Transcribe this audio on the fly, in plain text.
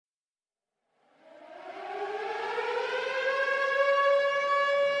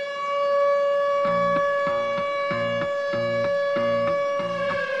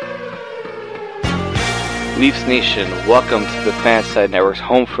Leafs Nation, welcome to the Fanside Network's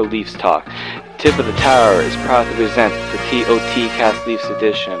home for Leafs Talk. Tip of the Tower is proud to present the ToT-cast Leafs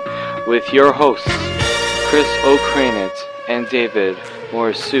edition with your hosts, Chris O'Kranitz and David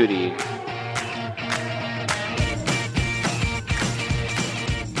Morisuti.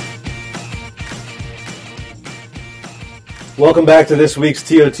 Welcome back to this week's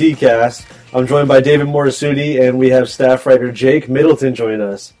ToT-cast. I'm joined by David Morisuti, and we have staff writer Jake Middleton joining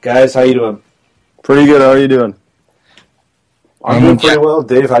us. Guys, how you doing? Pretty good. How are you doing? I'm doing pretty well.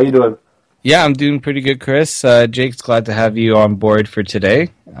 Dave, how you doing? Yeah, I'm doing pretty good, Chris. Jake's glad to have you on board for today.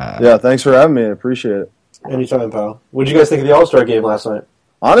 Yeah, thanks for having me. I appreciate it. Anytime, pal. What did you guys think of the All-Star game last night?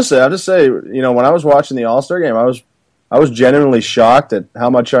 Honestly, I have to say, when I was watching the All-Star game, I was genuinely shocked at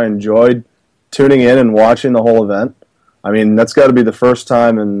how much I enjoyed tuning in and watching the whole event. I mean, that's got to be the first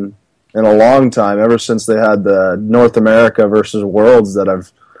time in a long time, ever since they had the North America versus Worlds, that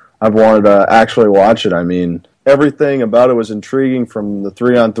I've wanted to actually watch it. I mean, everything about it was intriguing, from the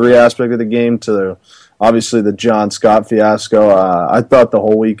 3-on-3 aspect of the game to obviously the John Scott fiasco. I thought the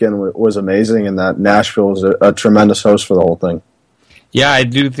whole weekend was amazing, and that Nashville was a tremendous host for the whole thing. Yeah, I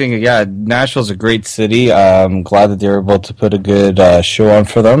do think, Nashville's a great city. I'm glad that they were able to put a good show on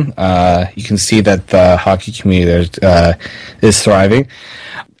for them. You can see that the hockey community there is thriving.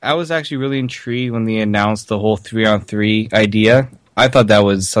 I was actually really intrigued when they announced the whole 3-on-3 idea. I thought that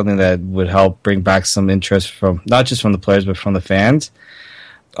was something that would help bring back some interest from, not just from the players, but from the fans.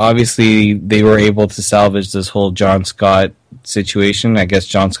 Obviously, they were able to salvage this whole John Scott situation. I guess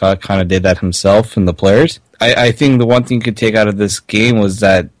John Scott kind of did that himself and the players. I think the one thing you could take out of this game was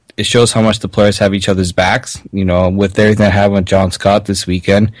that it shows how much the players have each other's backs. You know, with everything that happened with John Scott this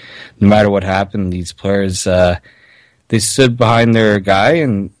weekend, no matter what happened, these players, they stood behind their guy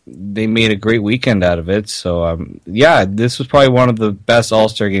and they made a great weekend out of it. So, this was probably one of the best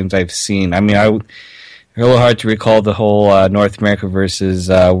All-Star games I've seen. I mean, a little hard to recall the whole North America versus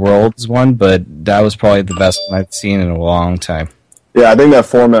Worlds one, but that was probably the best one I've seen in a long time. Yeah, I think that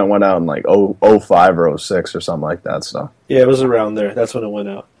format went out in like 05 or 06 or something like that. So yeah, it was around there. That's when it went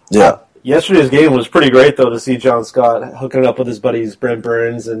out. Yeah. Yesterday's game was pretty great, though, to see John Scott hooking up with his buddies Brent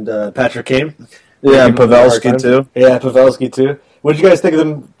Burns and Patrick Kane. Yeah, and Pavelski too. Yeah, Pavelski too. What did you guys think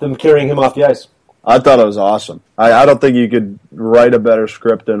of them carrying him off the ice? I thought it was awesome. I don't think you could write a better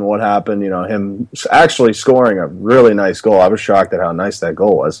script than what happened. Him actually scoring a really nice goal. I was shocked at how nice that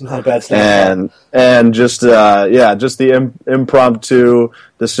goal was. Not a bad stand. And just the impromptu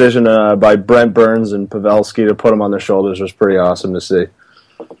decision by Brent Burns and Pavelski to put him on their shoulders was pretty awesome to see.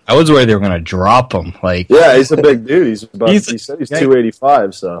 I was worried they were going to drop him. Yeah, he's a big dude. He said he's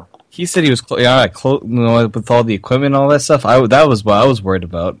 285. So he said he was with all the equipment and all that stuff. That was what I was worried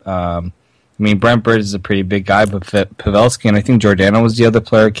about. I mean, Brent Burns is a pretty big guy, but Pavelski and I think Giordano was the other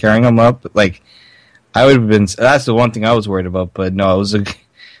player carrying him up. I would have been. That's the one thing I was worried about. But no, it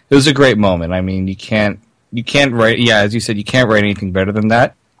was a great moment. I mean, you can't write. Yeah, as you said, you can't write anything better than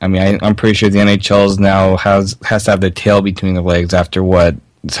that. I mean, I'm pretty sure the NHL now has to have their tail between their legs after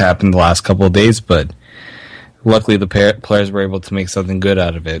what's happened the last couple of days. But luckily, the players were able to make something good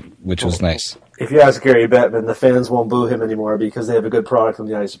out of it, which was nice. If you ask Gary Bettman, the fans won't boo him anymore because they have a good product on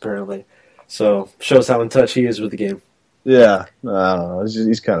the ice, apparently. So shows how in touch he is with the game. Yeah, I don't know.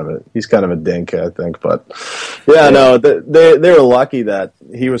 He's kind of a dink, I think. But no, they were lucky that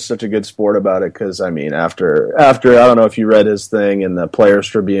he was such a good sport about it. Because I mean, after I don't know if you read his thing in the Players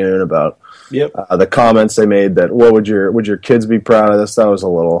Tribune about the comments they made that would your kids be proud of this? That was a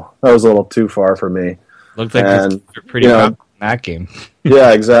little too far for me. Looked like they're pretty proud in that game.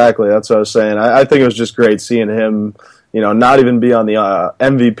 Yeah, exactly. That's what I was saying. I think it was just great seeing him. Not even be on the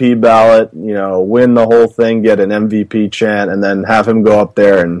MVP ballot, win the whole thing, get an MVP chant, and then have him go up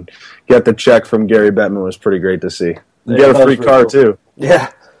there and get the check from Gary Bettman was pretty great to see. Get a free car, too.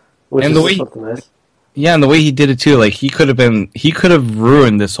 Yeah. And the way, nice. Yeah, and the way he did it, too, he could have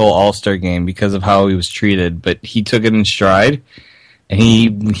ruined this whole All-Star game because of how he was treated, but he took it in stride, and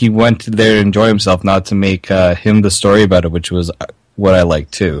he went there to enjoy himself, not to make him the story about it, which was what I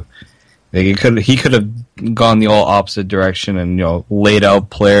liked, too. He could have gone the all opposite direction and laid out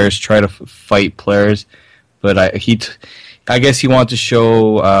players, try to fight players, but I guess he wanted to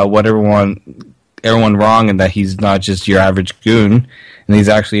show everyone wrong, and that he's not just your average goon, and he's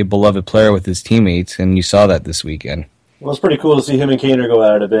actually a beloved player with his teammates, and you saw that this weekend. Well, it's pretty cool to see him and Kaner go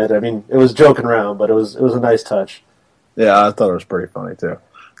at it a bit. I mean, it was joking around, but it was a nice touch. Yeah, I thought it was pretty funny too.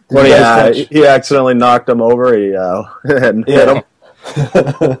 Well, he accidentally knocked him over. He and hit him. I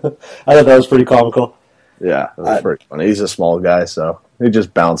thought that was pretty comical. Yeah, it was pretty funny. He's a small guy, so he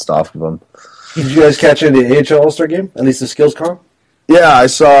just bounced off of him. Did you guys catch any of the AHL All-Star game? At least the skills comp? Yeah, I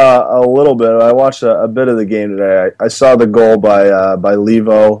saw a little bit. I watched a bit of the game today. I saw the goal by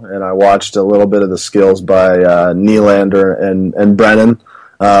Levo, and I watched a little bit of the skills by Nylander and Brennan.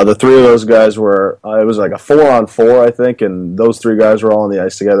 The three of those guys were, it was like a 4-on-4, I think, and those three guys were all on the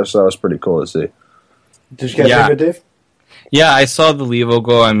ice together, so that was pretty cool to see. Did you guys think of it, Dave? Yeah, I saw the Levo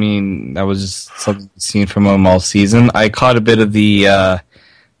goal. I mean, that was just something I've seen from him all season. I caught a bit of the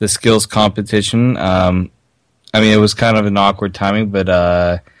skills competition. I mean, it was kind of an awkward timing, but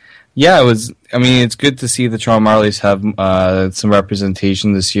yeah, it was. I mean, it's good to see the Toronto Marlies have some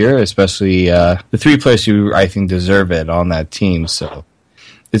representation this year, especially the three players who I think deserve it on that team. So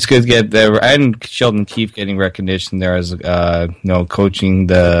it's good to get there, and Sheldon Keefe getting recognition there as coaching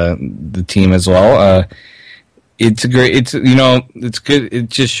the team as well. It's great. It's good. It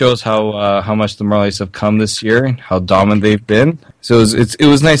just shows how much the Marlies have come this year and how dominant they've been. So it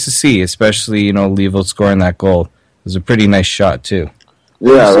was nice to see, especially Levo scoring that goal. It was a pretty nice shot too.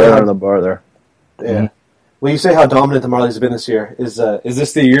 Yeah, right on the bar there. Yeah. Mm-hmm. When you say how dominant the Marlies have been this year, is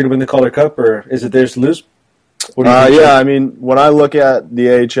this the year to win the Calder Cup, or is it theirs to lose? Yeah, I mean, when I look at the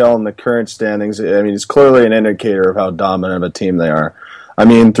AHL and the current standings, I mean, it's clearly an indicator of how dominant of a team they are. I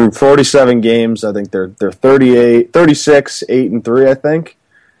mean, through 47 games, I think they're 36, 8-3, I think.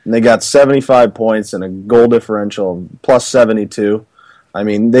 And they got 75 points and a goal differential plus 72. I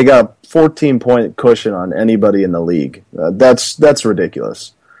mean, they got a 14-point cushion on anybody in the league. That's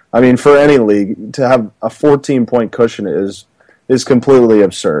ridiculous. I mean, for any league, to have a 14-point cushion is completely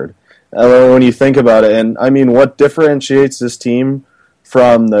absurd. When you think about it, and I mean, what differentiates this team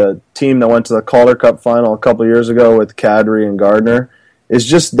from the team that went to the Calder Cup final a couple years ago with Kadri and Gardner is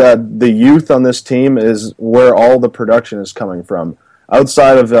just that the youth on this team is where all the production is coming from.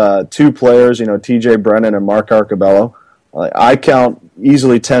 Outside of two players, TJ Brennan and Mark Arcabello, I count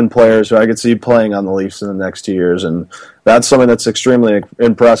easily 10 players who I could see playing on the Leafs in the next 2 years, and that's something that's extremely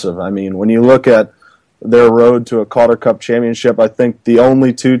impressive. I mean, when you look at their road to a Calder Cup championship, I think the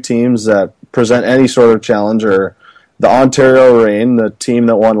only two teams that present any sort of challenge are the Ontario Reign, the team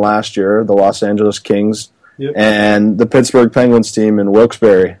that won last year, the Los Angeles Kings, yep, and the Pittsburgh Penguins team in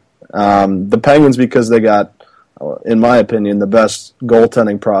Wilkes-Barre. The Penguins, because they got, in my opinion, the best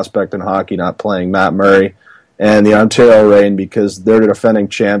goaltending prospect in hockey not playing, Matt Murray, and the Ontario Reign because they're defending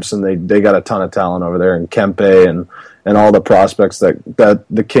champs and they got a ton of talent over there, and Kempe and all the prospects that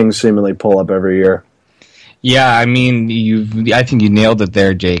the Kings seemingly pull up every year. Yeah, I mean, I think you nailed it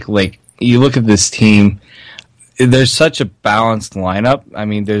there, Jake. Like, you look at this team, there's such a balanced lineup. I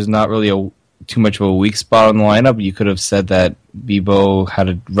mean, there's not really too much of a weak spot on the lineup. You could have said that Bibo had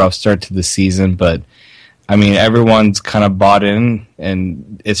a rough start to the season, but I mean, everyone's kind of bought in,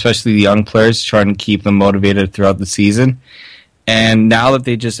 and especially the young players, trying to keep them motivated throughout the season. And now that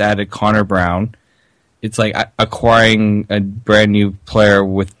they just added Connor Brown, it's like acquiring a brand new player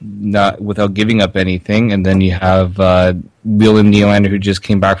without giving up anything. And then you have William Nylander, who just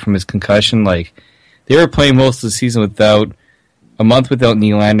came back from his concussion. Like, they were playing most of the season without a month without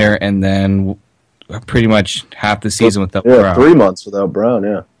Nylander, and then pretty much half the season without Brown. 3 months without Brown.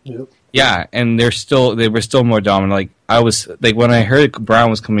 Yeah. Yep. Yeah, and they were still more dominant. Like, I was like, when I heard Brown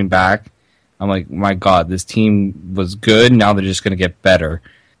was coming back, I'm like, my God, this team was good. Now they're just going to get better.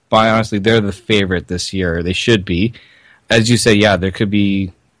 But honestly, they're the favorite this year. They should be. As you say, yeah, there could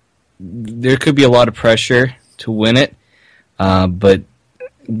be a lot of pressure to win it. But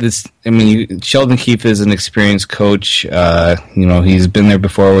Sheldon Keefe is an experienced coach. He's been there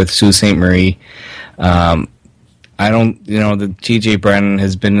before with Sault Ste. Marie. The TJ Brennan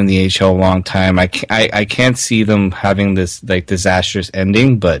has been in the AHL a long time. I can't see them having this like disastrous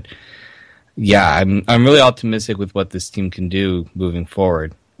ending, but yeah, I'm really optimistic with what this team can do moving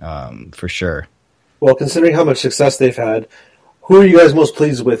forward, for sure. Well, considering how much success they've had, who are you guys most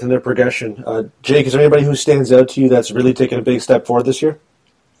pleased with in their progression? Jake, is there anybody who stands out to you that's really taken a big step forward this year?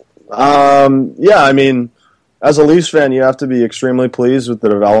 Yeah, I mean, as a Leafs fan, you have to be extremely pleased with the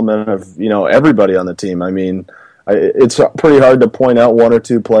development of everybody on the team. I mean, it's pretty hard to point out one or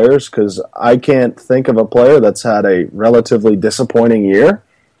two players because I can't think of a player that's had a relatively disappointing year.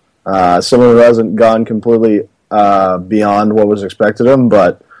 Someone who hasn't gone completely beyond what was expected of him,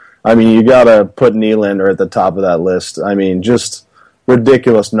 but I mean, you got to put Nylander at the top of that list. I mean, just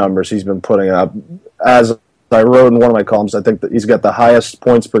ridiculous numbers he's been putting up. As I wrote in one of my columns, I think that he's got the highest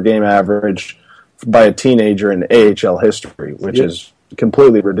points per game average by a teenager in AHL history, which is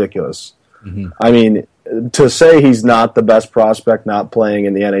completely ridiculous. Mm-hmm. I mean, to say he's not the best prospect not playing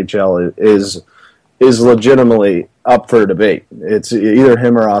in the NHL is legitimately up for debate. It's either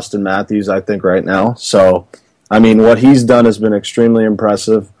him or Austin Matthews, I think, right now. So, I mean, what he's done has been extremely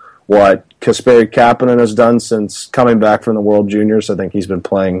impressive. What Kasperi Kapanen has done since coming back from the World Juniors. I think he's been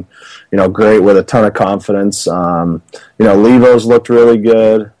playing, great with a ton of confidence. Levo's looked really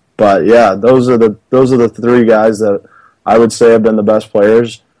good. But yeah, those are the three guys that I would say have been the best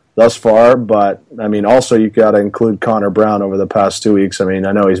players thus far. But I mean, also you got to include Connor Brown over the past 2 weeks. I mean,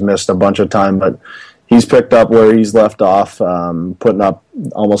 I know he's missed a bunch of time, but he's picked up where he's left off, putting up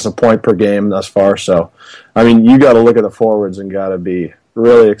almost a point per game thus far. So, I mean, you got to look at the forwards and got to be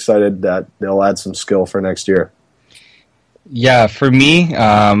really excited that they'll add some skill for next year. Yeah, for me,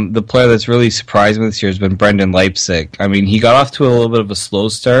 the player that's really surprised me this year has been Brendan Leipzig. I mean, he got off to a little bit of a slow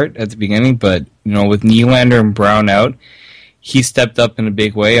start at the beginning, but with Nylander and Brown out, he stepped up in a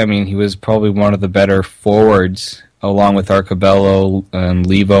big way. I mean, he was probably one of the better forwards, along with Arcobello and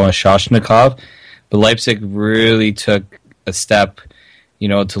Levo and Shoshnikov. But Leipzig really took a step,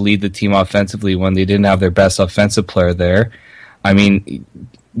 to lead the team offensively when they didn't have their best offensive player there. I mean,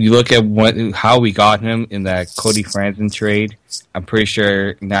 you look at how we got him in that Cody Franzen trade. I'm pretty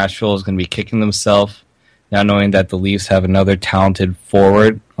sure Nashville is going to be kicking themselves now knowing that the Leafs have another talented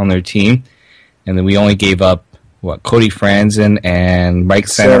forward on their team. And then we only gave up, Cody Franzen and Mike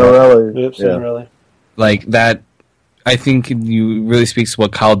Santorelli. Yep, Santorelli. Like that, I think you really speaks to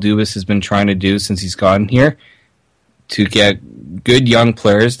what Kyle Dubas has been trying to do since he's gotten here to get good young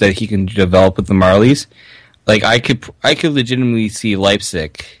players that he can develop with the Marlies. Like I could legitimately see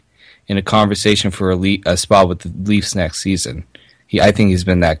Leipzig in a conversation for a spot with the Leafs next season. I think he's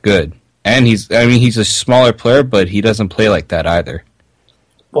been that good, and he's a smaller player, but he doesn't play like that either.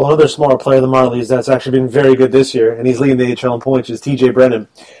 Well, another smaller player, the Marlies, that's actually been very good this year, and he's leading the AHL in points, is TJ Brennan.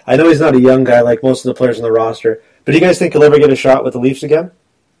 I know he's not a young guy like most of the players on the roster, but do you guys think he'll ever get a shot with the Leafs again?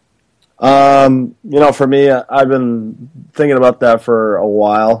 For me, I've been thinking about that for a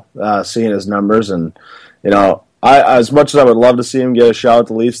while, seeing his numbers, and as much as I would love to see him get a shot with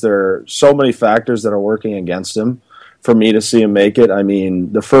the Leafs, there are so many factors that are working against him for me to see him make it. I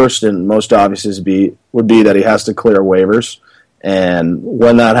mean, the first and most obvious would be that he has to clear waivers. And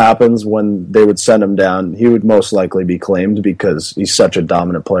when that happens, when they would send him down, he would most likely be claimed because he's such a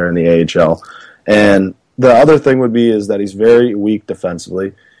dominant player in the AHL. And the other thing is that he's very weak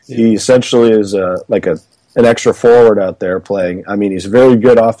defensively. He essentially is an extra forward out there playing. I mean, he's very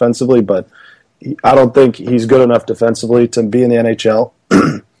good offensively, but I don't think he's good enough defensively to be in the NHL.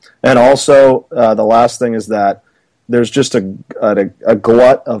 And also, the last thing is that there's just a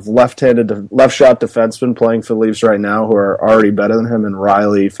glut of left shot defensemen playing for the Leafs right now who are already better than him, and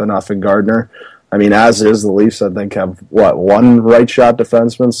Riley, Phaneuf, and Gardner. I mean, as is, the Leafs, I think, have, one right shot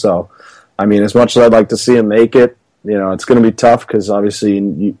defenseman. So, I mean, as much as I'd like to see him make it, it's going to be tough because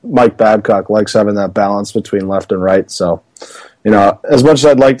obviously Mike Babcock likes having that balance between left and right. So, as much as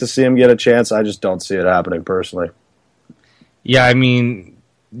I'd like to see him get a chance, I just don't see it happening personally. Yeah, I mean,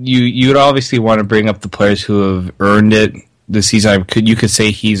 you would obviously want to bring up the players who have earned it this season. You could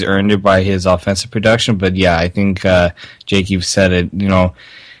say he's earned it by his offensive production, but yeah, I think Jake, you've said it.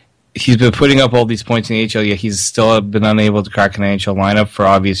 He's been putting up all these points in the AHL, yet he's still been unable to crack an NHL lineup for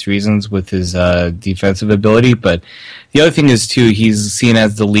obvious reasons with his defensive ability. But the other thing is, too, he's seen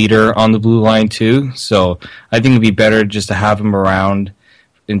as the leader on the blue line, too. So I think it'd be better just to have him around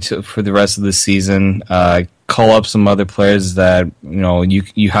for the rest of the season. Call up some other players that,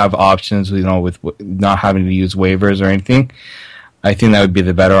 you have options, with not having to use waivers or anything. I think that would be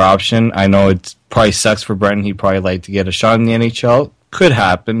the better option. I know it probably sucks for Brenton. He'd probably like to get a shot in the NHL. Could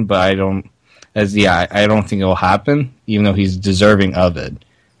happen, but I don't think it will happen, even though he's deserving of it,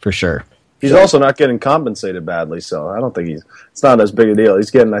 for sure. He's also not getting compensated badly, so I don't think it's not as big a deal.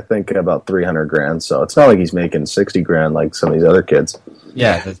 He's getting, I think, about $300,000, so it's not like he's making $60,000 like some of these other kids.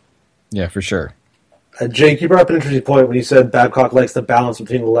 Yeah, for sure. Jake, you brought up an interesting point when you said Babcock likes the balance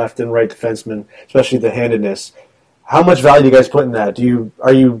between the left and right defensemen, especially the handedness. How much value do you guys put in that? Do you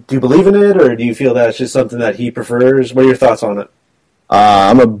believe in it, or do you feel that it's just something that he prefers? What are your thoughts on it?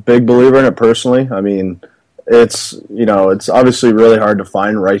 I'm a big believer in it personally. I mean, it's obviously really hard to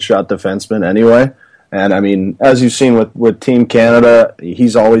find right shot defensemen anyway. And I mean, as you've seen with Team Canada,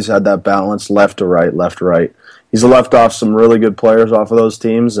 he's always had that balance left to right, left to right. He's left off some really good players off of those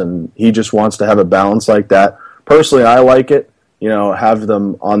teams, and he just wants to have a balance like that. Personally, I like it. Have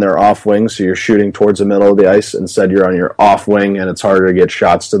them on their off wing, so you're shooting towards the middle of the ice. Instead, you're on your off wing, and it's harder to get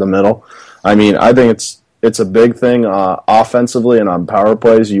shots to the middle. I mean, I think it's a big thing offensively, and on power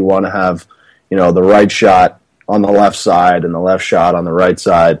plays, you want to have, the right shot on the left side and the left shot on the right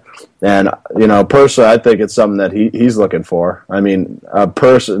side. And, personally, I think it's something that he's looking for. I mean, a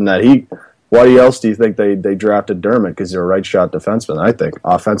person that why else do you think they drafted Dermott? Because you're a right shot defenseman, I think.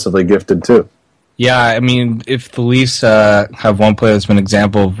 Offensively gifted, too. Yeah, I mean, if the Leafs have one player that's been an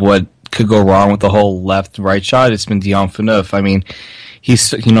example of what could go wrong with the whole left-right shot, it's been Dion Phaneuf. I mean,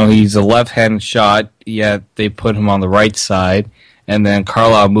 he's a left-handed shot, yet they put him on the right side, and then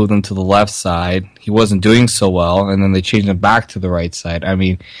Carlisle moved him to the left side. He wasn't doing so well, and then they changed him back to the right side. I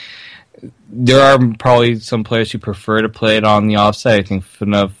mean, there are probably some players who prefer to play it on the offside. I think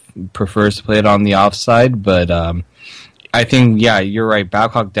Phaneuf prefers to play it on the offside, but I think, yeah, you're right.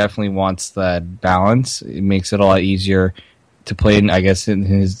 Babcock definitely wants that balance. It makes it a lot easier to play, I guess,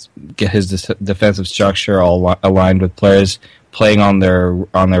 get his defensive structure all aligned with players playing on their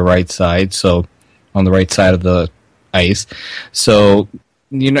right side, so on the right side of the ice. So,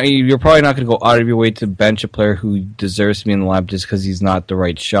 you're probably not going to go out of your way to bench a player who deserves to be in the lineup just because he's not the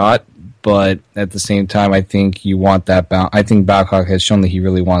right shot. But at the same time, I think you want that balance. I think Babcock has shown that he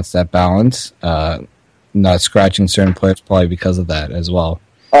really wants that balance. Not scratching certain players probably because of that as well.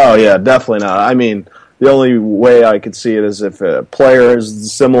 Oh, yeah, definitely not. I mean, the only way I could see it is if a player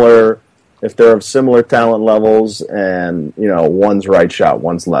is similar, if they're of similar talent levels and, one's right shot,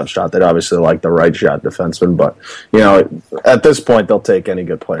 one's left shot. They'd obviously like the right shot defenseman, but, at this point, they'll take any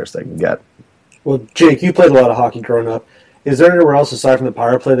good players they can get. Well, Jake, you played a lot of hockey growing up. Is there anywhere else aside from the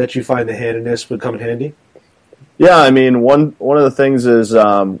power play that you find the handedness would come in handy? Yeah, I mean, one of the things is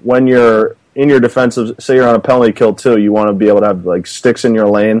when you're in your defensive, say you're on a penalty kill too, you want to be able to have like sticks in your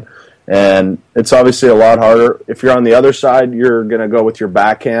lane, and it's obviously a lot harder. If you're on the other side, you're going to go with your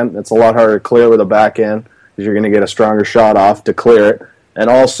backhand. It's a lot harder to clear with a backhand because you're going to get a stronger shot off to clear it. And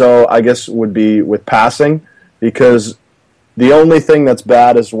also, I guess, would be with passing, because the only thing that's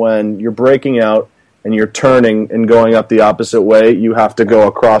bad is when you're breaking out and you're turning and going up the opposite way, you have to go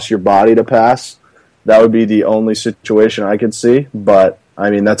across your body to pass. That would be the only situation I could see, but I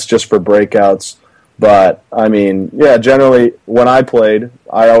mean, that's just for breakouts. But, I mean, yeah, generally, when I played,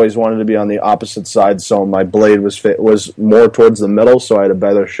 I always wanted to be on the opposite side, so my blade was more towards the middle, so I had a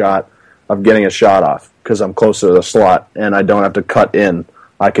better shot of getting a shot off, because I'm closer to the slot, and I don't have to cut in.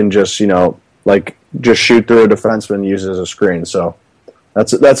 I can just, just shoot through a defenseman and use it as a screen. So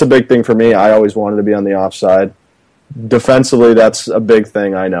that's a big thing for me. I always wanted to be on the offside. Defensively, that's a big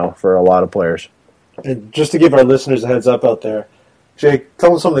thing, I know, for a lot of players. And just to give our listeners a heads up out there, Jake,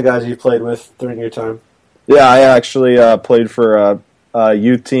 tell them some of the guys you played with during your time. Yeah, I actually played for a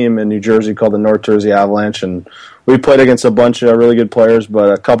youth team in New Jersey called the North Jersey Avalanche, and we played against a bunch of really good players,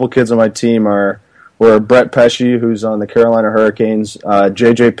 but a couple kids on my team were Brett Pesce, who's on the Carolina Hurricanes,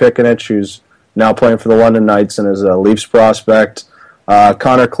 J.J. Pickenich, who's now playing for the London Knights and is a Leafs prospect,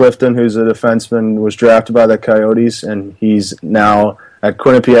 Connor Clifton, who's a defenseman, was drafted by the Coyotes, and he's now at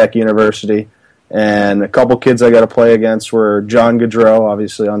Quinnipiac University. And a couple kids I got to play against were John Gaudreau,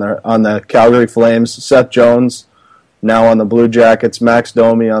 obviously on the Calgary Flames, Seth Jones, now on the Blue Jackets, Max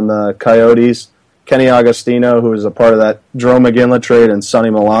Domi on the Coyotes, Kenny Agostino, who was a part of that Jerome McGinley trade, and Sonny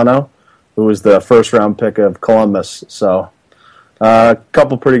Milano, who was the first-round pick of Columbus. So a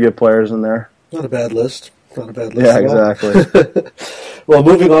couple pretty good players in there. Not a bad list. Yeah, exactly. Well,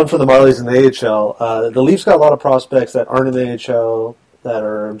 moving on from the Marlies in the AHL, the Leafs got a lot of prospects that aren't in the AHL that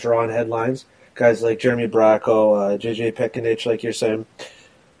are drawing headlines. Guys like Jeremy Bracco, J.J. Pickenich, like you're saying.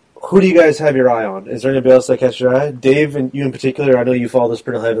 Who do you guys have your eye on? Is there anybody else that catches your eye? Dave, and you in particular, I know you follow this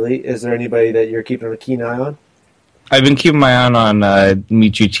pretty heavily. Is there anybody that you're keeping a keen eye on? I've been keeping my eye on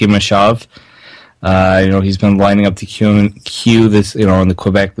Dmitry Timashov. He's been lining up the Q this, in the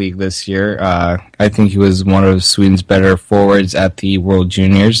Quebec League this year. I think he was one of Sweden's better forwards at the World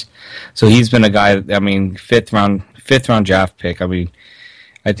Juniors. So he's been a guy, fifth round draft pick.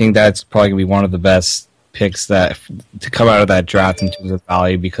 I think that's probably going to be one of the best picks to come out of that draft in terms of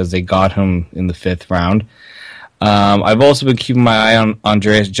value, because they got him in the 5th round. I've also been keeping my eye on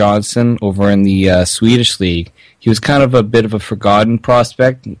Andreas Johnson over in the Swedish league. He was kind of a bit of a forgotten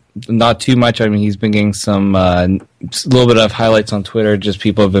prospect, not too much. He's been getting some a little bit of highlights on Twitter. Just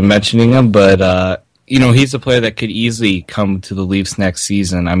people have been mentioning him, but he's a player that could easily come to the Leafs next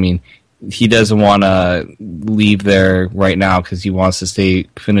season. He doesn't want to leave there right now because he wants to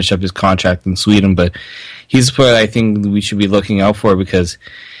finish up his contract in Sweden. But he's a player that I think we should be looking out for, because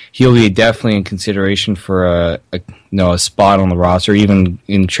he'll be definitely in consideration for a spot on the roster. Even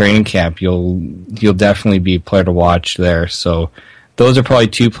in training camp, he'll definitely be a player to watch there. So those are probably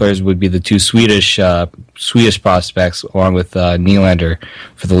two players, would be the two Swedish prospects, along with Nylander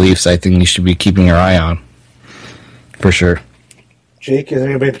for the Leafs. I think you should be keeping your eye on for sure. Jake, is there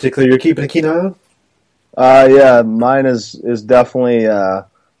anybody in particular you're keeping a keen eye on? Yeah, mine is definitely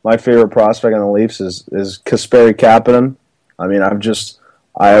my favorite prospect on the Leafs is Kasperi Kapanen.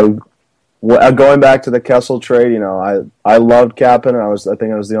 Going back to the Kessel trade, I loved Kapanen. I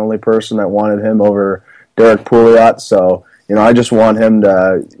think I was the only person that wanted him over Derek Pouliot. So, I just want him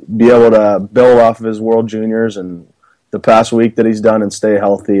to be able to build off of his World Juniors and the past week that he's done and stay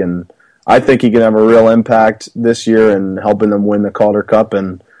healthy. And I think he can have a real impact this year in helping them win the Calder Cup.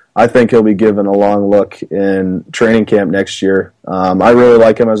 And I think he'll be given a long look in training camp next year. I really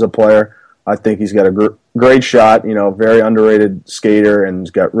like him as a player. I think he's got a great shot, very underrated skater, and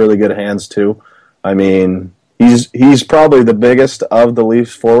he's got really good hands too. I mean, he's probably the biggest of the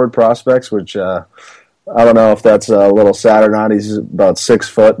Leafs forward prospects, which I don't know if that's a little sad or not. He's about 6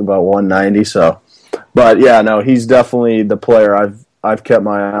 foot, about 190. So, but yeah, no, he's definitely the player I've kept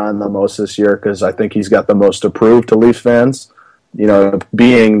my eye on the most this year because I think he's got the most to prove to Leafs fans.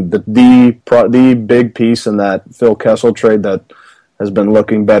 Being the big piece in that Phil Kessel trade that has been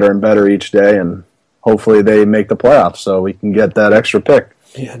looking better and better each day, and hopefully they make the playoffs so we can get that extra pick.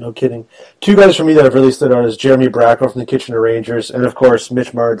 Yeah, no kidding. 2 guys for me that have really stood out is Jeremy Bracco from the Kitchener Rangers, and of course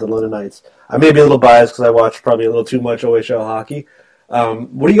Mitch Marner of the London Knights. I may be a little biased because I watched probably a little too much OHL hockey.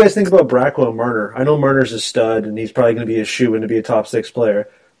 What do you guys think about Bracco and Marner? I know Marner's a stud, and he's probably going to be a shoe-in to be a top 6 player.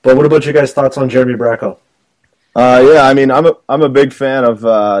 But what about you guys' thoughts on Jeremy Bracco? Yeah, I mean, I'm a big fan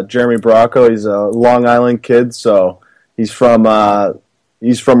of Jeremy Bracco. He's a Long Island kid, so he's from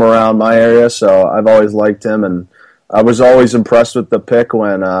around my area. So I've always liked him, and I was always impressed with the pick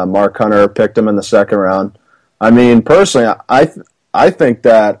when Mark Hunter picked him in the 2nd round. I mean, personally, I think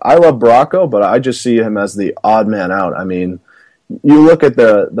that I love Bracco, but I just see him as the odd man out. I mean, you look at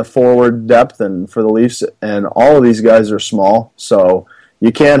the forward depth and for the Leafs, and all of these guys are small, so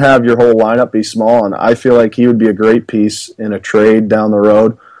you can't have your whole lineup be small, and I feel like he would be a great piece in a trade down the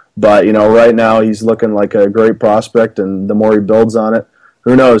road. But, right now he's looking like a great prospect, and the more he builds on it,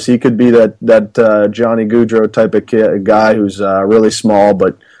 who knows? He could be that Johnny Gaudreau type of guy who's really small,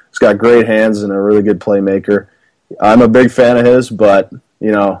 but he's got great hands and a really good playmaker. I'm a big fan of his, but,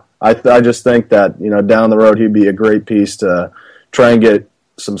 I just think that, down the road he'd be a great piece to try and get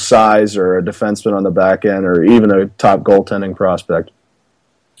some size or a defenseman on the back end or even a top goaltending prospect.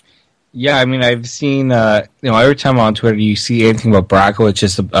 Yeah, I mean, I've seen, every time on Twitter you see anything about Bracco, it's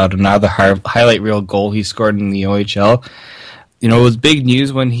just about another highlight reel goal he scored in the OHL. It was big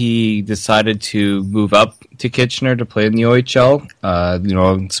news when he decided to move up to Kitchener to play in the OHL.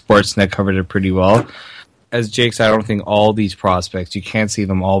 Sportsnet covered it pretty well. As Jake said, I don't think all these prospects, you can't see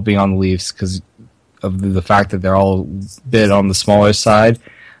them all being on the Leafs because of the fact that they're all a bit on the smaller side.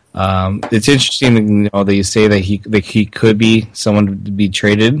 It's interesting, that you say that he could be someone to be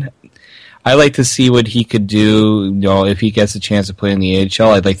traded. I like to see what he could do. If he gets a chance to play in the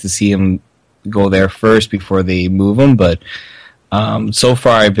AHL, I'd like to see him go there first before they move him. But so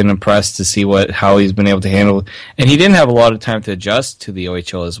far, I've been impressed to see how he's been able to handle. And he didn't have a lot of time to adjust to the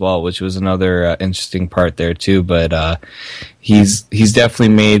OHL as well, which was another interesting part there too. But he's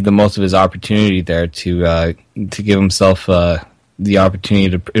definitely made the most of his opportunity there to give himself the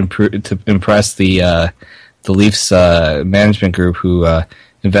opportunity to impress the Leafs management group who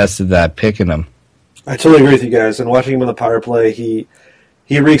invested that pick in him. I totally agree with you guys. And watching him on the power play, he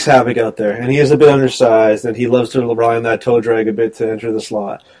wreaks havoc out there. And he is a bit undersized, and he loves to rely on that toe drag a bit to enter the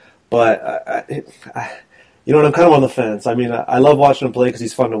slot. But, I'm kind of on the fence. I mean, I love watching him play because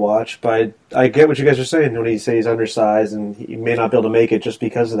he's fun to watch. But I get what you guys are saying when he says he's undersized and he may not be able to make it just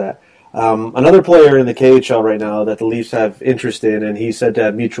because of that. Another player in the KHL right now that the Leafs have interest in, and he said to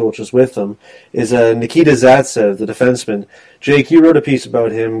have mutual interest with them, is Nikita Zaitsev, the defenseman. Jake, you wrote a piece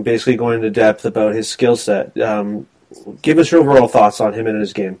about him, basically going into depth about his skill set. Give us your overall thoughts on him and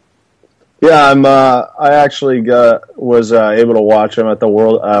his game. Yeah, I actually was able to watch him at the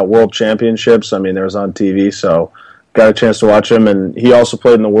World Championships. I mean, it was on TV, so got a chance to watch him. And he also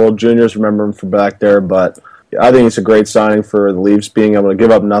played in the World Juniors. Remember him from back there, but I think it's a great signing for the Leafs, being able to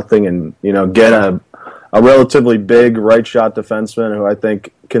give up nothing and get a relatively big right shot defenseman who I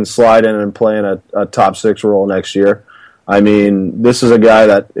think can slide in and play in a top 6 role next year. I mean, this is a guy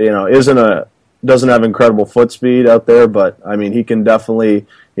that doesn't have incredible foot speed out there, but I mean he can definitely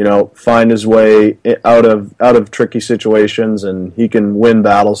find his way out of tricky situations, and he can win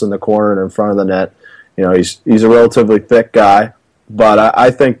battles in the corner and in front of the net. He's a relatively thick guy. But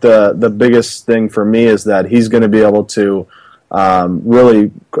I think the biggest thing for me is that he's going to be able to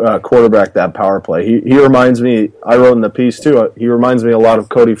really quarterback that power play. He reminds me, I wrote in the piece too, he reminds me a lot of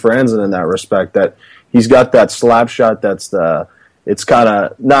Cody Franzen in that respect, that he's got that slap shot it's kind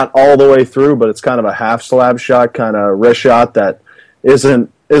of not all the way through, but it's kind of a half slap shot, kind of wrist shot that isn't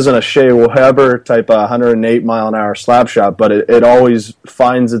a Shea Weber type of 108-mile-an-hour slap shot, but it always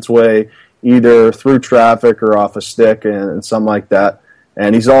finds its way either through traffic or off a stick and something like that.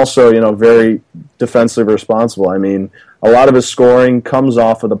 And he's also, very defensively responsible. I mean, a lot of his scoring comes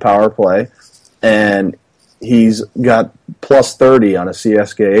off of the power play, and he's got plus 30 on a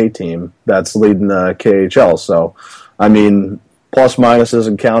CSKA team that's leading the KHL. So, I mean, plus minus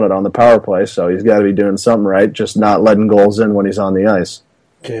isn't counted on the power play, so he's got to be doing something right, just not letting goals in when he's on the ice.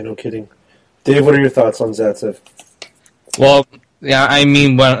 Okay, no kidding. Dave, what are your thoughts on Zaitsev? Well, yeah, I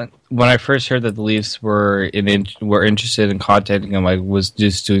mean, when I first heard that the Leafs were interested in contacting him, I was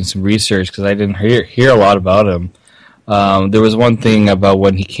just doing some research because I didn't hear a lot about him. There was one thing about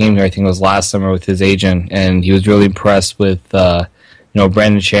when he came here, I think it was last summer with his agent, and he was really impressed with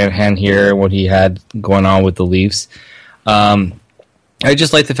Brandon Shanahan here, what he had going on with the Leafs. I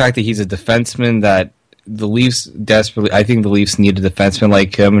just like the fact that he's a defenseman that the Leafs desperately. I think the Leafs need a defenseman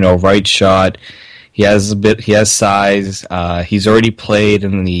like him. Right shot. He has size. He's already played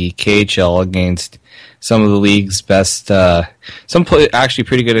in the KHL against some of the league's best, actually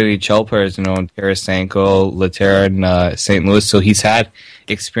pretty good NHL players. In Tarasenko, Lehtera, and St. Louis. So he's had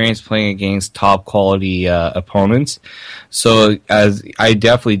experience playing against top quality opponents. So as I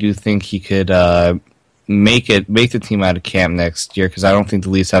definitely do think he could make the team out of camp next year, because I don't think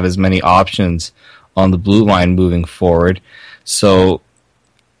the Leafs have as many options on the blue line moving forward. So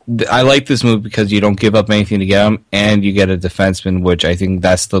I like this move because you don't give up anything to get him, and you get a defenseman, which I think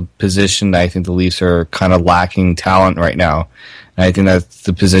that's the position that I think the Leafs are kind of lacking talent right now. And I think that's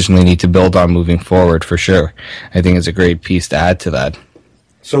the position they need to build on moving forward for sure. I think it's a great piece to add to that.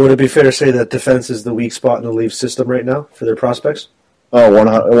 So would it be fair to say that defense is the weak spot in the Leafs system right now for their prospects? Oh,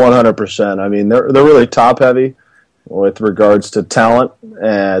 100%. I mean, they're really top heavy with regards to talent,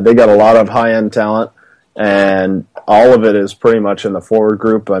 and they got a lot of high end talent, and all of it is pretty much in the forward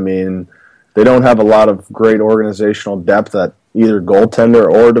group. I mean, they don't have a lot of great organizational depth at either goaltender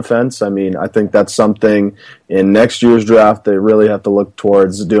or defense. I mean, I think that's something in next year's draft they really have to look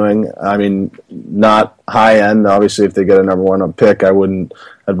towards doing. I mean, not high end. Obviously, if they get a number one pick, I wouldn't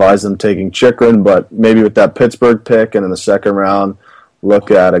advise them taking Chychrun, but maybe with that Pittsburgh pick and in the second round,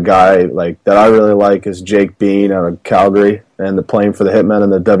 look at a guy like that I really like is Jake Bean out of Calgary, and the playing for the Hitmen in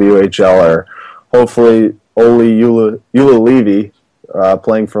the WHL, or hopefully Ole Levy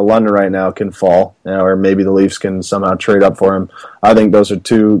playing for London right now can fall, or maybe the Leafs can somehow trade up for him. I think those are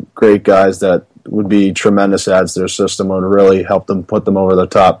two great guys that would be tremendous adds to their system and would really help them put them over the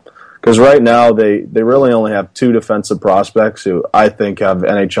top. Because right now they really only have two defensive prospects who I think have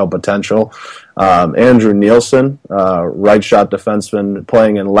NHL potential. Andrew Nielsen, right shot defenseman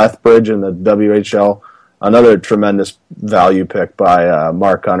playing in Lethbridge in the WHL, another tremendous value pick by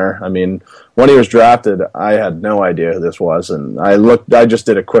Mark Hunter. I mean, when he was drafted, I had no idea who this was, and I just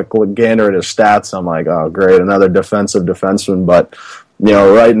did a quick gander at his stats. I'm like, oh great, another defensive defenseman, but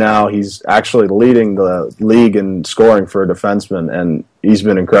right now he's actually leading the league in scoring for a defenseman, and he's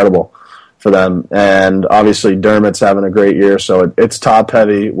been incredible for them. And obviously Dermott's having a great year, so it's top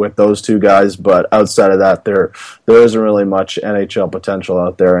heavy with those two guys, but outside of that, there isn't really much NHL potential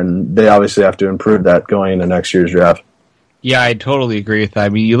out there, and they obviously have to improve that going into next year's draft. Yeah, I totally agree with that. I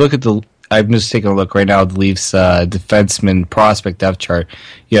mean, you look at I'm just taking a look right now at the Leafs defenseman prospect depth chart.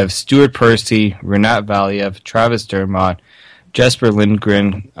 You have Stuart Percy, Renat Valiev, Travis Dermott, Jesper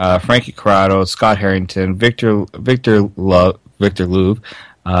Lindgren, Frankie Corrado, Scott Harrington, Victor Louvre,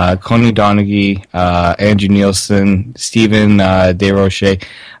 Coney Donaghy, Andrew Nielsen, Steven Desrochers.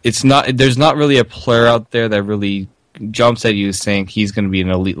 There's not really a player out there that really jumps at you saying he's going to be an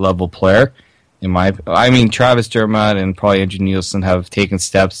elite level player. Travis Dermott and probably Andrew Nielsen have taken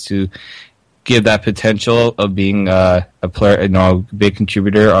steps to give that potential of being a player, a big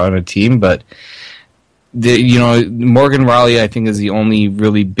contributor on a team, but Morgan Rielly, I think, is the only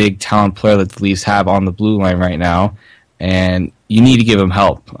really big talent player that the Leafs have on the blue line right now, and you need to give him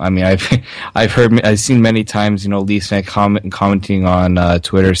help. I mean, I've seen many times, Leafs fans commenting on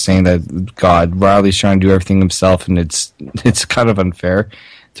Twitter saying that God, Rielly's trying to do everything himself, and it's kind of unfair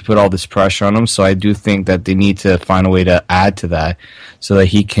to put all this pressure on him. So I do think that they need to find a way to add to that so that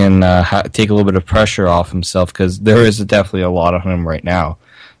he can take a little bit of pressure off himself, because there is definitely a lot of him right now.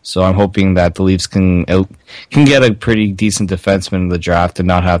 So I'm hoping that the Leafs can get a pretty decent defenseman in the draft and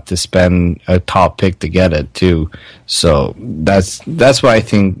not have to spend a top pick to get it too. So that's why I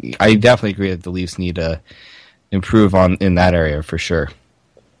think I definitely agree that the Leafs need to improve in that area for sure.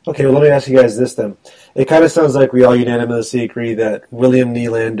 Okay, well, let me ask you guys this then. It kind of sounds like we all unanimously agree that William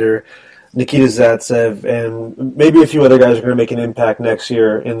Nylander, Nikita Zaitsev, and maybe a few other guys are going to make an impact next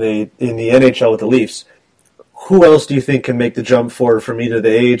year in the NHL with the Leafs. Who else do you think can make the jump forward from either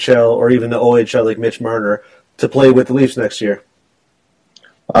the AHL or even the OHL, like Mitch Marner, to play with the Leafs next year?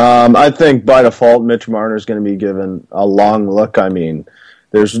 I think by default, Mitch Marner is going to be given a long look. I mean,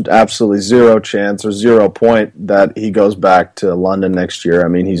 there's absolutely zero chance or 0 point that he goes back to London next year. I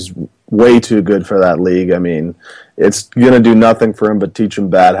mean, he's way too good for that league. I mean, it's going to do nothing for him but teach him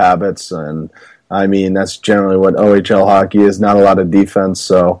bad habits, and I mean, that's generally what OHL hockey is, not a lot of defense,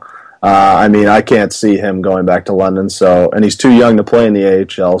 so I mean, I can't see him going back to London, and he's too young to play in the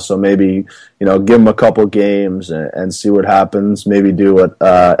AHL, so maybe, give him a couple games and see what happens, maybe do what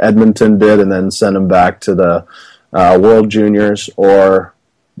Edmonton did and then send him back to the World Juniors, or,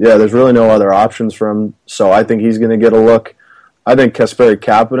 there's really no other options for him, so I think he's going to get a look. I think Kasperi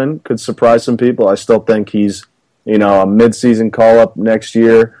Kapanen could surprise some people. I still think he's, a mid-season call-up next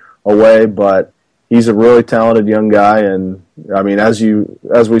year away, but he's a really talented young guy, and I mean, as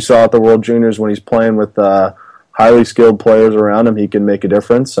we saw at the World Juniors when he's playing with highly skilled players around him, he can make a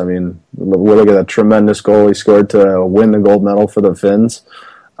difference. I mean, we look at that tremendous goal he scored to win the gold medal for the Finns.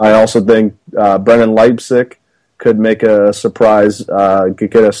 I also think Brennan Leipzig could make a surprise, could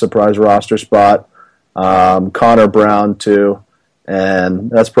get a surprise roster spot. Connor Brown too,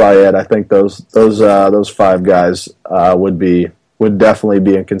 and that's probably it. I think those five guys would definitely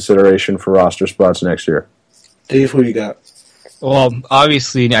be in consideration for roster spots next year. Dave, who you got? Well,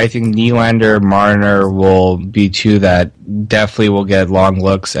 obviously, I think Nylander, Marner will be two that definitely will get long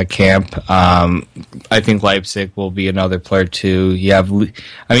looks at camp. I think Leipzig will be another player too.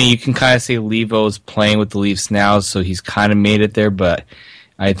 You can kind of say Levo's playing with the Leafs now, so he's kind of made it there. But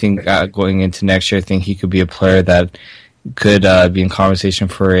I think going into next year, I think he could be a player that could be in conversation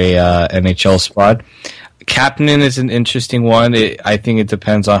for a NHL spot. Kapanen is an interesting one. I think it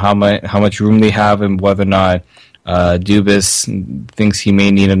depends on how much room they have and whether or not Dubas thinks he may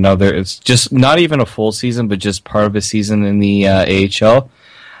need another. It's just not even a full season, but just part of a season in the AHL.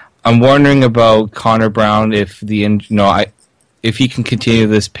 I'm wondering about Connor Brown if if he can continue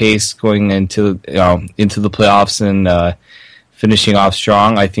this pace going into the playoffs and finishing off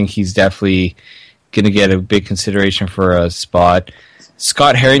strong. I think he's definitely going to get a big consideration for a spot.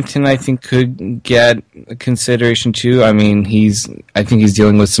 Scott Harrington, I think, could get a consideration too. I mean, I think he's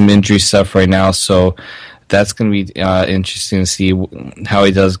dealing with some injury stuff right now, so that's going to be interesting to see how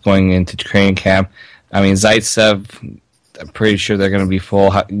he does going into training camp. I mean, Zaitsev, I'm pretty sure they're going to be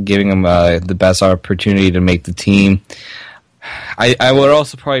full, giving him the best opportunity to make the team. I would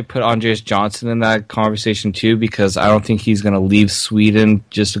also probably put Andreas Johnson in that conversation too, because I don't think he's going to leave Sweden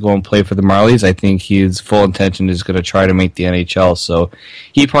just to go and play for the Marlies. I think his full intention is going to try to make the NHL, so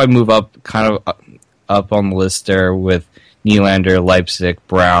he'd probably move up up on the list there with Nylander, Leipzig,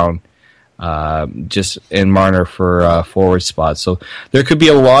 Brown, just in Marner for forward spots. So there could be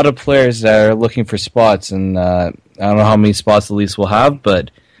a lot of players that are looking for spots, and I don't know how many spots the Leafs will have, but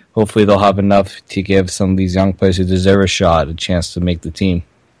hopefully they'll have enough to give some of these young players who deserve a shot a chance to make the team.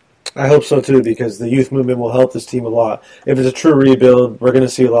 I hope so too, because the youth movement will help this team a lot. If it's a true rebuild, we're going to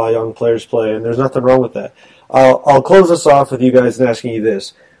see a lot of young players play, and there's nothing wrong with that. I'll close this off with you guys and asking you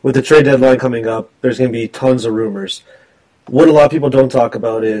this. With the trade deadline coming up, there's going to be tons of rumors. What a lot of people don't talk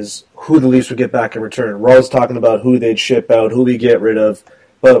about is who the Leafs would get back in return. We're always talking about who they'd ship out, who we get rid of.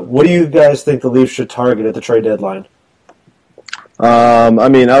 But what do you guys think the Leafs should target at the trade deadline? I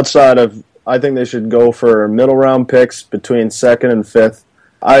mean, I think they should go for middle round picks between 2nd and 5th.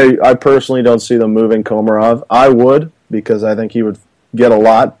 I personally don't see them moving Komarov. I would, because I think he would get a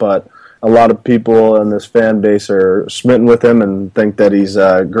lot, but a lot of people in this fan base are smitten with him and think that he's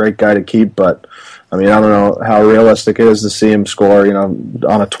a great guy to keep, but I mean, I don't know how realistic it is to see him score,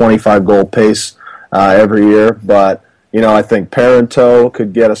 on a 25-goal pace every year, but I think Parenteau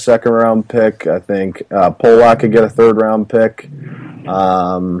could get a 2nd-round pick. I think Polak could get a 3rd-round pick.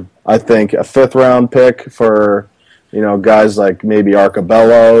 I think a 5th-round pick for, guys like maybe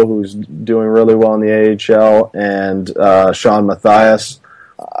Arcabello, who's doing really well in the AHL, and Sean Mathias.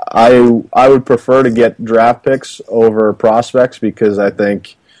 I would prefer to get draft picks over prospects because I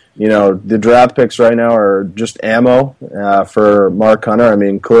think, the draft picks right now are just ammo for Mark Hunter. I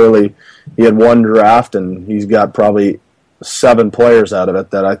mean, clearly he had one draft and he's got probably 7 players out of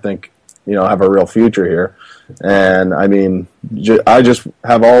it that I think, have a real future here. And I mean, I just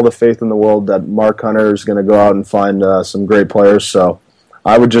have all the faith in the world that Mark Hunter is going to go out and find some great players. So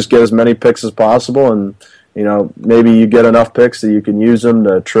I would just get as many picks as possible, and maybe you get enough picks that you can use them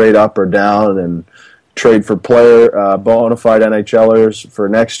to trade up or down and trade for bona fide NHLers for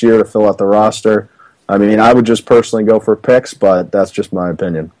next year to fill out the roster. I mean, I would just personally go for picks, but that's just my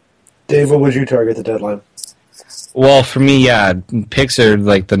opinion. Dave, what would you target the deadline? Well, for me, picks are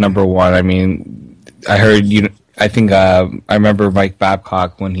like the number one. I mean, I heard I remember Mike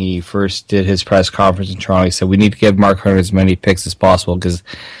Babcock when he first did his press conference in Toronto. He said we need to give Mark Hunter as many picks as possible because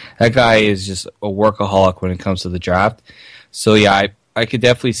that guy is just a workaholic when it comes to the draft. So I could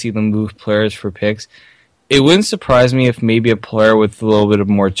definitely see them move players for picks. It wouldn't surprise me if maybe a player with a little bit of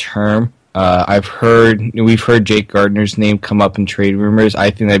more term. We've heard Jake Gardner's name come up in trade rumors.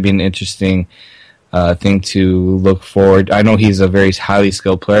 I think that'd be an interesting thing to look forward. I know he's a very highly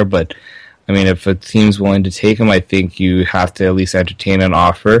skilled player, but I mean, if a team's willing to take him, I think you have to at least entertain an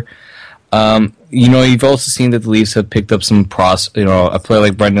offer. You've also seen that the Leafs have picked up some a player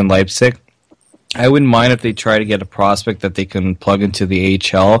like Brendan Leipzig. I wouldn't mind if they try to get a prospect that they can plug into the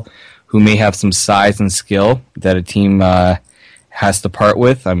AHL, who may have some size and skill that a team has to part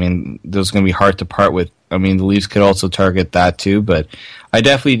with. I mean, those are going to be hard to part with. I mean, the Leafs could also target that too, but I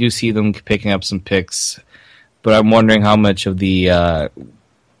definitely do see them picking up some picks. But I'm wondering how much of a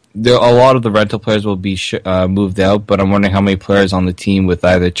lot of the rental players will be moved out, but I'm wondering how many players on the team with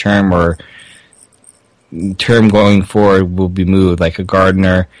either term or term going forward will be moved, like a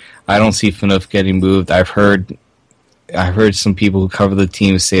Gardner. I don't see Phaneuf getting moved. I've heard some people who cover the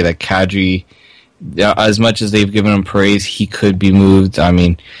team say that Kadri, as much as they've given him praise, he could be moved. I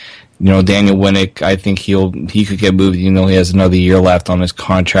mean, Daniel Winnick, I think he could get moved. He has another year left on his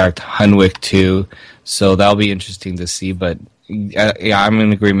contract. Hunwick too, so that'll be interesting to see. But I'm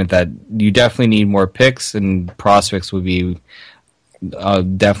in agreement that you definitely need more picks, and prospects would be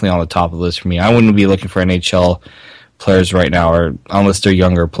definitely on the top of the list for me. I wouldn't be looking for NHL players right now, or unless they're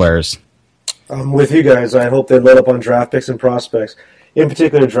younger players. I'm with you guys. I hope they load up on draft picks and prospects. In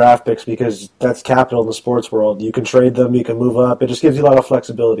particular, draft picks, because that's capital in the sports world. You can trade them, you can move up. It just gives you a lot of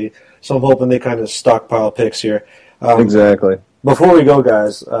flexibility. So I'm hoping they kind of stockpile picks here. Exactly. Before we go,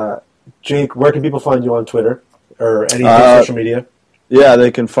 guys, Jake, where can people find you on Twitter or any social media? Yeah, they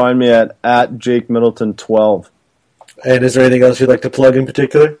can find me at Jake Middleton 12. And is there anything else you'd like to plug in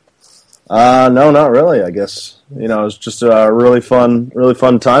particular? No, not really. I guess it's just a really fun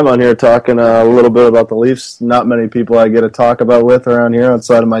time on here talking a little bit about the Leafs. Not many people I get to talk about with around here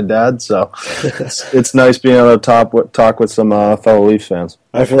outside of my dad, so it's nice being able to talk with some fellow Leafs fans.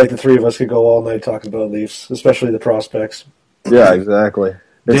 I feel like the three of us could go all night talking about Leafs, especially the prospects. Yeah, exactly.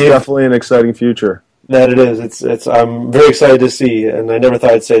 It's Dave, definitely an exciting future. That it is. It's. I'm very excited to see, and I never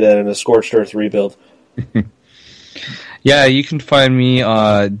thought I'd say that in a scorched earth rebuild. Yeah, you can find me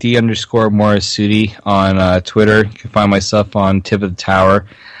D_Morisuti on Twitter. You can find myself on Tip of the Tower.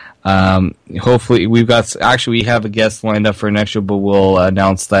 Hopefully, we have a guest lined up for next show, but we'll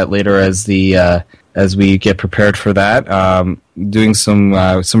announce that later as we get prepared for that. Doing some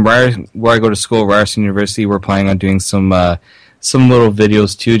where I go to school, Ryerson University. We're planning on doing some little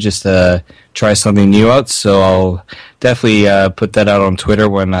videos too, just to try something new out. So I'll definitely put that out on Twitter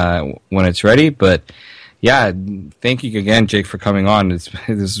when it's ready. But yeah, thank you again, Jake, for coming on. This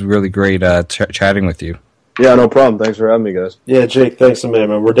is really great chatting with you. Yeah, no problem. Thanks for having me, guys. Yeah, Jake, thanks a million,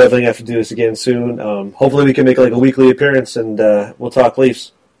 man. We're definitely going to have to do this again soon. Hopefully we can make like a weekly appearance, and we'll talk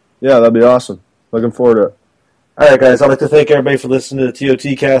Leafs. Yeah, that'd be awesome. Looking forward to it. All right, guys, I'd like to thank everybody for listening to the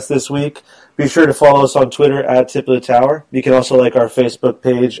ToT-cast this week. Be sure to follow us on Twitter at Tip of the Tower. You can also like our Facebook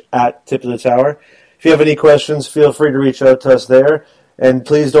page at Tip of the Tower. If you have any questions, feel free to reach out to us there. And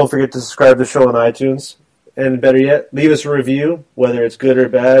please don't forget to subscribe to the show on iTunes. And better yet, leave us a review, whether it's good or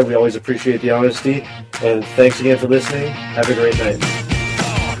bad. We always appreciate the honesty. And thanks again for listening. Have a great night.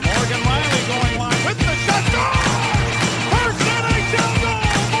 Morgan Riley going wide with the shot. First NHL goal,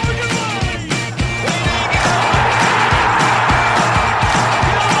 Morgan Riley.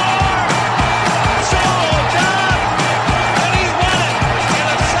 So done, and he won it in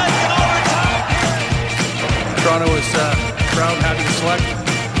a second overtime period. Toronto is proud, happy to select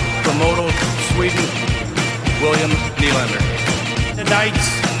from Modo, Sweden, William Nylander. Tonight's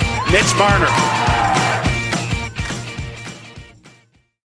Mitch Marner.